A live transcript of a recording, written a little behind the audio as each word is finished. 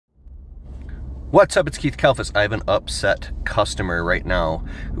What's up, it's Keith Kalfas. I have an upset customer right now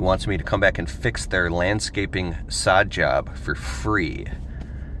who wants me to come back and fix their landscaping sod job for free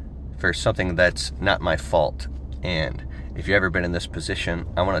for something that's not my fault. And if you've ever been in this position,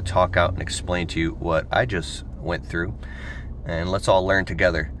 I want to talk out and explain to you what I just went through, and let's all learn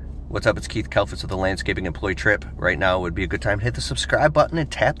together. What's up, it's Keith Kalfas with the Landscaping Employee Trip. Right now would be a good time to hit the subscribe button and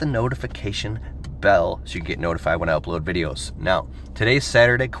tap the notification bell so you can get notified when I upload videos. Now, today's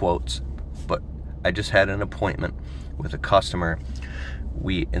Saturday quotes, but I just had an appointment with a customer.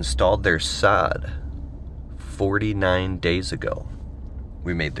 We installed their sod 49 days ago.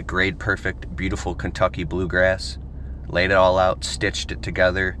 We made the grade perfect, beautiful Kentucky bluegrass, laid it all out, stitched it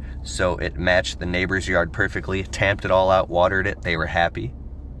together so it matched the neighbor's yard perfectly, tamped it all out, watered it. They were happy.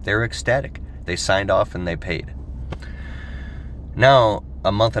 They were ecstatic. They signed off and they paid. Now,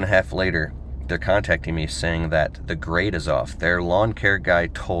 a month and a half later, they're contacting me saying that the grade is off. Their lawn care guy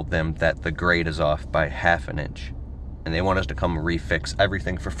told them that the grade is off by ½ an inch, and they want us to come refix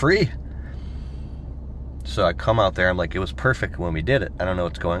everything for free. So I come out there, I'm like, it was perfect when we did it. I don't know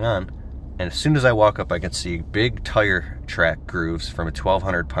what's going on. And as soon as I walk up, I can see big tire track grooves from a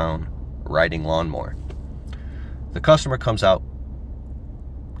 1,200-pound riding lawnmower. The customer comes out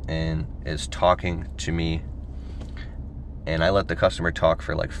and is talking to me, and I let the customer talk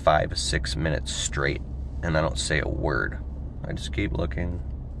for like 5 or 6 minutes straight, and I don't say a word. I just keep looking,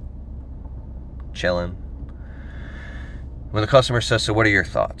 chilling. When the customer says, so what are your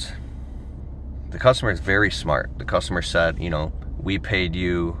thoughts? The customer is very smart. The customer said, we paid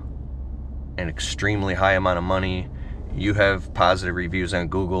you an extremely high amount of money. You have positive reviews on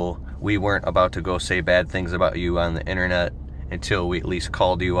Google. We weren't about to go say bad things about you on the internet until we at least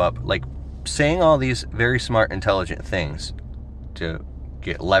called you up. Like, saying all these very smart, intelligent things to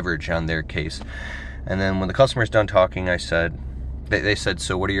get leverage on their case. And then when the customer's done talking, I said, they said,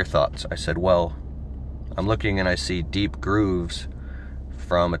 so what are your thoughts? I said, well, I'm looking and I see deep grooves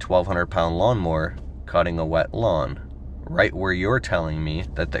from a 1,200-pound lawnmower cutting a wet lawn, right where you're telling me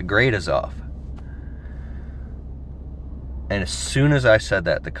that the grade is off. And as soon as I said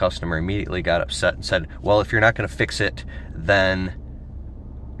that, the customer immediately got upset and said, well, if you're not going to fix it, then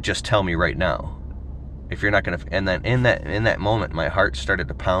just tell me right now. If you're not going to, and then in that moment, my heart started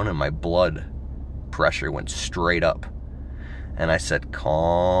to pound and my blood pressure went straight up. And I said,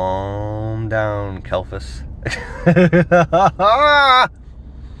 calm down, Kalfas.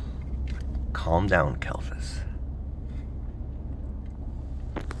 Calm down, Kalfas.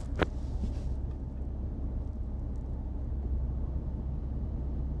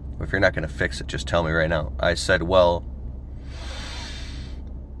 If you're not going to fix it, just tell me right now. I said, well,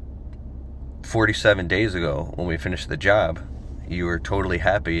 47 days ago when we finished the job, you were totally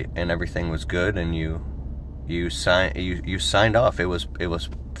happy and everything was good, and you signed off. It was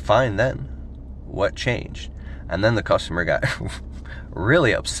fine then. What changed? And then the customer got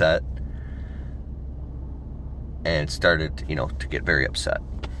really upset and started, to get very upset.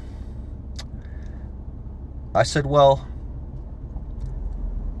 I said, I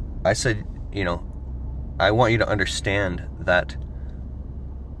want you to understand that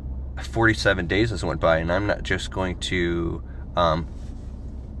 47 days has went by, and I'm not just going to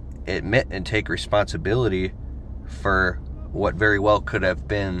admit and take responsibility for what very well could have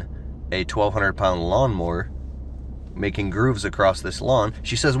been a 1,200-pound lawnmower making grooves across this lawn.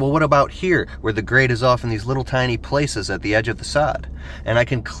 She says, well, what about here where the grade is off in these little tiny places at the edge of the sod? And I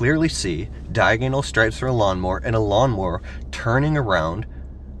can clearly see diagonal stripes for a lawnmower and a lawnmower turning around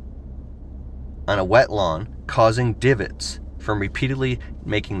on a wet lawn, causing divots from repeatedly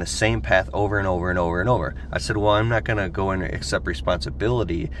making the same path over and over and over and over. I said, well, I'm not going to go and accept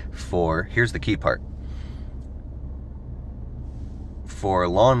responsibility for, here's the key part, for a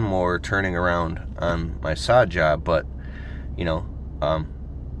lawnmower turning around on my sod job, but,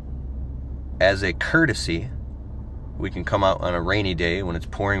 as a courtesy, we can come out on a rainy day when it's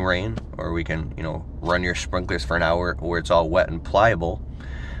pouring rain, or we can, run your sprinklers for an hour where it's all wet and pliable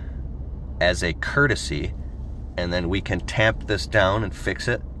as a courtesy, and then we can tamp this down and fix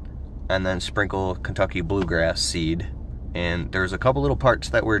it, and then sprinkle Kentucky bluegrass seed. And there's a couple little parts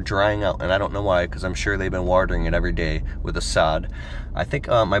that were drying out, and I don't know why, because I'm sure they've been watering it every day with a sod. I think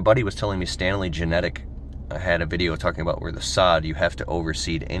my buddy was telling me Stanley Genetic had a video talking about where the sod, you have to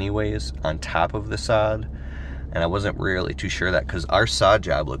overseed anyways on top of the sod. And I wasn't really too sure of that, because our sod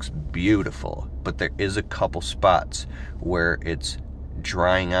job looks beautiful, but there is a couple spots where it's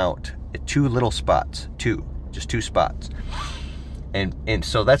drying out. Two little spots, just two spots. And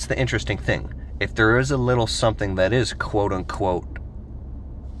so that's the interesting thing. If there is a little something that is quote unquote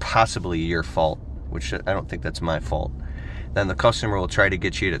possibly your fault, which I don't think that's my fault, then the customer will try to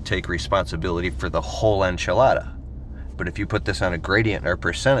get you to take responsibility for the whole enchilada. But if you put this on a gradient or a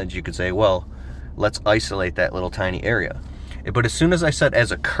percentage, you could say, well, let's isolate that little tiny area. But as soon as I said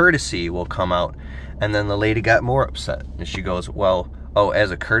as a courtesy, we'll come out, and then the lady got more upset. And she goes, well, oh,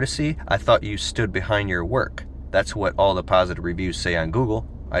 as a courtesy? I thought you stood behind your work. That's what all the positive reviews say on Google.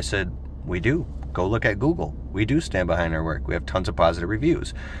 I said, we do. Go look at Google. We do stand behind our work. We have tons of positive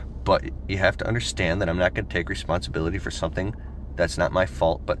reviews. But you have to understand that I'm not going to take responsibility for something that's not my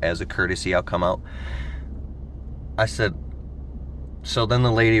fault, but as a courtesy, I'll come out. I said, so then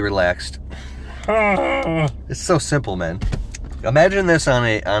the lady relaxed. It's so simple, man. Imagine this on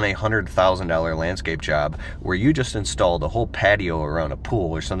a $100,000 landscape job where you just installed a whole patio around a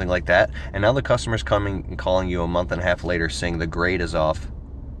pool or something like that, and now the customer's coming and calling you a month and a half later saying the grade is off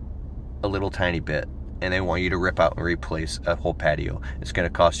a little tiny bit, and they want you to rip out and replace a whole patio. It's going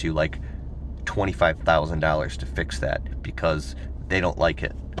to cost you like $25,000 to fix that because they don't like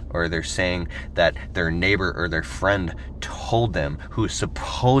it, or they're saying that their neighbor or their friend told them, who's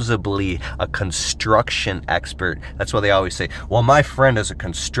supposedly a construction expert. That's why they always say, well, my friend is a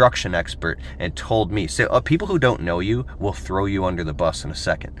construction expert and told me. So people who don't know you will throw you under the bus in a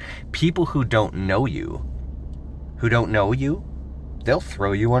second. People who don't know you, they'll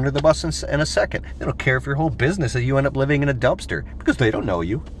throw you under the bus in a second. They don't care if your whole business is you end up living in a dumpster because they don't know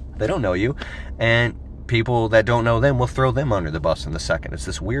you. They don't know you. And people that don't know them will throw them under the bus in a second. It's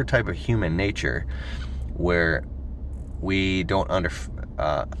this weird type of human nature where we don't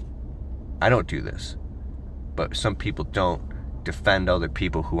I don't do this, but some people don't defend other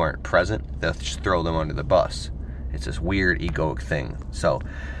people who aren't present. They'll just throw them under the bus. It's this weird egoic thing. So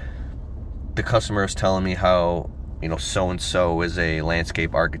the customer is telling me how, you know, so-and-so is a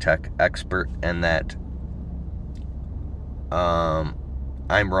landscape architect expert, and that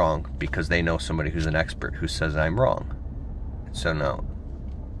I'm wrong because they know somebody who's an expert who says I'm wrong. So no.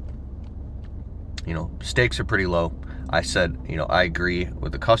 You know, stakes are pretty low. I said, you know, I agree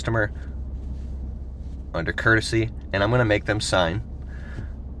with the customer under courtesy, and I'm going to make them sign.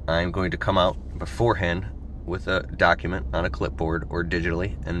 I'm going to come out beforehand with a document on a clipboard or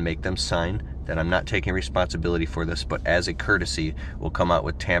digitally and make them sign that I'm not taking responsibility for this, but as a courtesy, we'll come out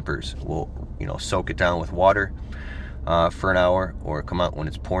with tampers. We'll, you know, soak it down with water for an hour, or come out when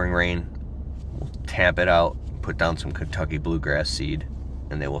it's pouring rain. We'll tamp it out, put down some Kentucky bluegrass seed,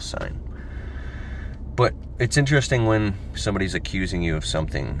 and they will sign. But it's interesting when somebody's accusing you of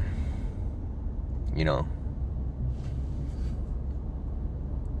something, you know.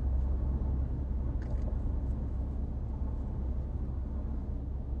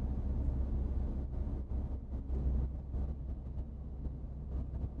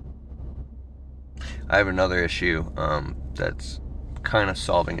 I have another issue that's kind of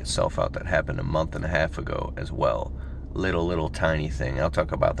solving itself out that happened a month and a half ago as well. Little tiny thing. I'll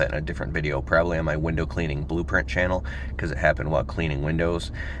talk about that in a different video, probably on my window cleaning blueprint channel, because it happened while cleaning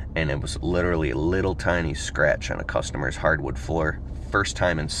windows, and it was literally a little tiny scratch on a customer's hardwood floor. First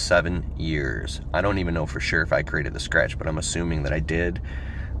time in 7 years. I don't even know for sure if I created the scratch, but I'm assuming that I did.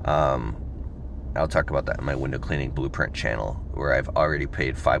 I'll talk about that in my window cleaning blueprint channel, where I've already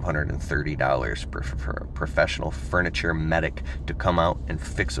paid $530 for a professional furniture medic to come out and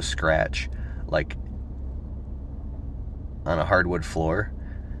fix a scratch, like on a hardwood floor.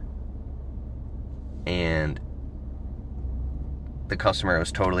 And the customer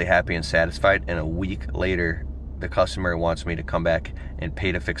was totally happy and satisfied, and a week later the customer wants me to come back and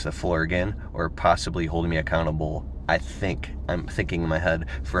pay to fix the floor again, or possibly holding me accountable, I'm thinking in my head,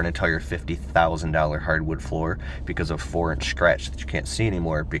 for an entire $50,000 hardwood floor because of a 4-inch scratch that you can't see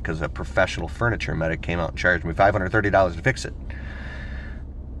anymore because a professional furniture medic came out and charged me $530 to fix it.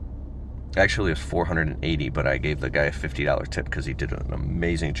 Actually, it was $480, but I gave the guy a $50 tip because he did an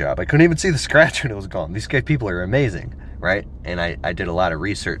amazing job. I couldn't even see the scratch when it was gone. These people are amazing, right? And I did a lot of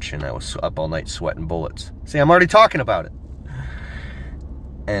research, and I was up all night sweating bullets. See, I'm already talking about it.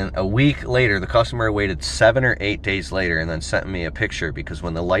 And a week later, the customer waited 7 or 8 days later and then sent me a picture, because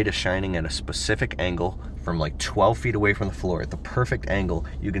when the light is shining at a specific angle from like 12 feet away from the floor, at the perfect angle,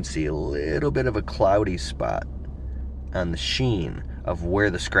 you can see a little bit of a cloudy spot on the sheen of where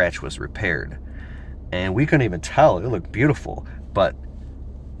the scratch was repaired. And we couldn't even tell. It looked beautiful. But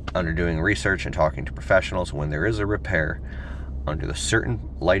under doing research and talking to professionals, when there is a repair under the certain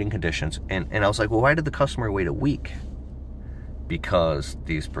lighting conditions, and I was like, well, why did the customer wait a week? Because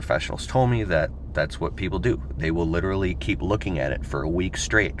these professionals told me that that's what people do. They will literally keep looking at it for a week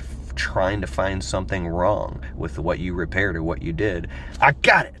straight, trying to find something wrong with what you repaired or what you did. I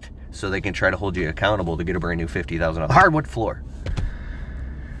got it! So they can try to hold you accountable to get a brand new $50,000 hardwood floor.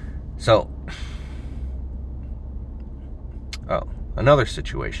 So Oh, another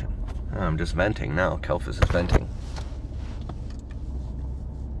situation. I'm just venting now. Kelphus is venting.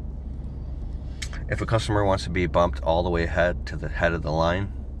 If a customer wants to be bumped all the way ahead to the head of the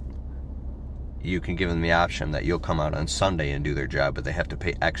line, you can give them the option that you'll come out on Sunday and do their job, but they have to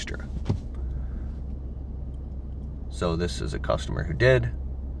pay extra. So this is a customer who did.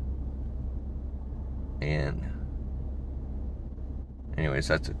 And anyways,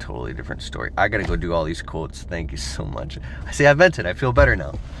 that's a totally different story. I gotta go do all these quotes. Thank you so much. I see I vented. I feel better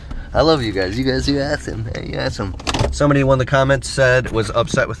now. I love you guys. You guys are awesome. Hey, awesome. Somebody in one of the comments was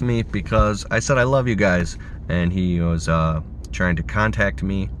upset with me because I said I love you guys, and he was trying to contact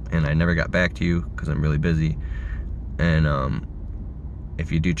me, and I never got back to you because I'm really busy. And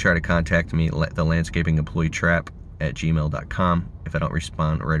if you do try to contact me, let the landscaping employee trap at gmail.com if I don't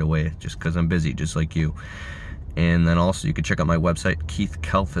respond right away, just because I'm busy, just like you. And then also you can check out my website,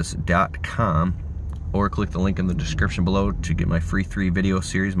 keithkalphus.com, or click the link in the description below to get my free 3 video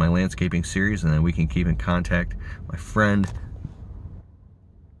series, my landscaping series, and then we can keep in contact. My friend,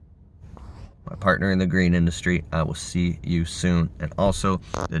 my partner in the green industry, I will see you soon. And also,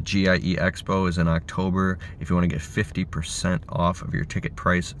 the GIE+EXPO is in October. If you want to get 50% off of your ticket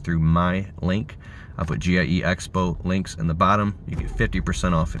price through my link, I'll put GIE+EXPO links in the bottom. You get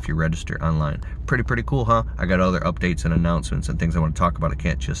 50% off if you register online. Pretty cool, huh? I got other updates and announcements and things I want to talk about. I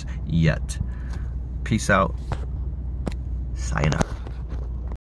can't just yet. Peace out. Sayonara.